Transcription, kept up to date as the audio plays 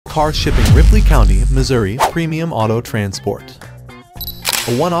Car Shipping Ripley County, Missouri Premium Auto Transport.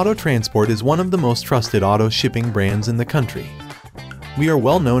 One Auto Transport is one of the most trusted auto shipping brands in the country. We are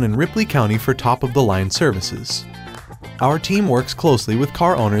well known in Ripley County for top-of-the-line services. Our team works closely with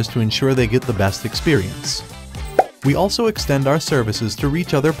car owners to ensure they get the best experience. We also extend our services to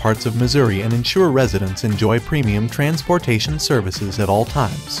reach other parts of Missouri and ensure residents enjoy premium transportation services at all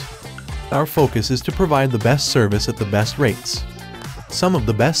times. Our focus is to provide the best service at the best rates. Some of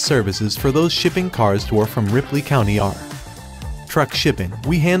the best services for those shipping cars to or from Ripley County are: truck shipping.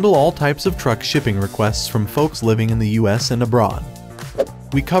 We handle all types of truck shipping requests from folks living in the U.S. and abroad.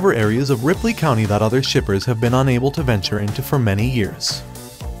 We cover areas of Ripley County that other shippers have been unable to venture into for many years.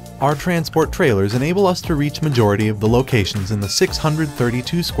 Our transport trailers enable us to reach majority of the locations in the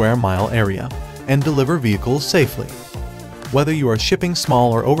 632 square mile area and deliver vehicles safely. Whether you are shipping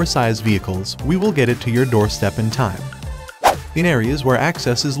small or oversized vehicles, we will get it to your doorstep in time. In areas where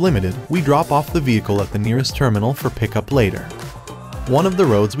access is limited, we drop off the vehicle at the nearest terminal for pickup later. One of the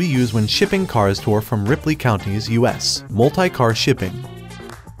roads we use when shipping cars to or from Ripley County's U.S. multi-car shipping.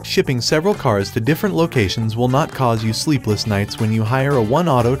 Shipping several cars to different locations will not cause you sleepless nights when you hire a One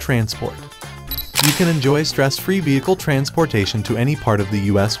Auto Transport. You can enjoy stress-free vehicle transportation to any part of the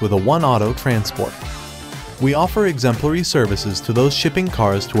U.S. with a One Auto Transport. We offer exemplary services to those shipping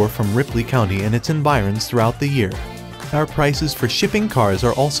cars to or from Ripley County and its environs throughout the year. Our prices for shipping cars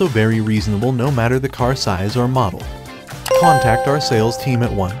are also very reasonable no matter the car size or model. Contact our sales team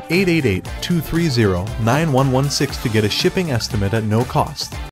at 1-888-230-9116 to get a shipping estimate at no cost.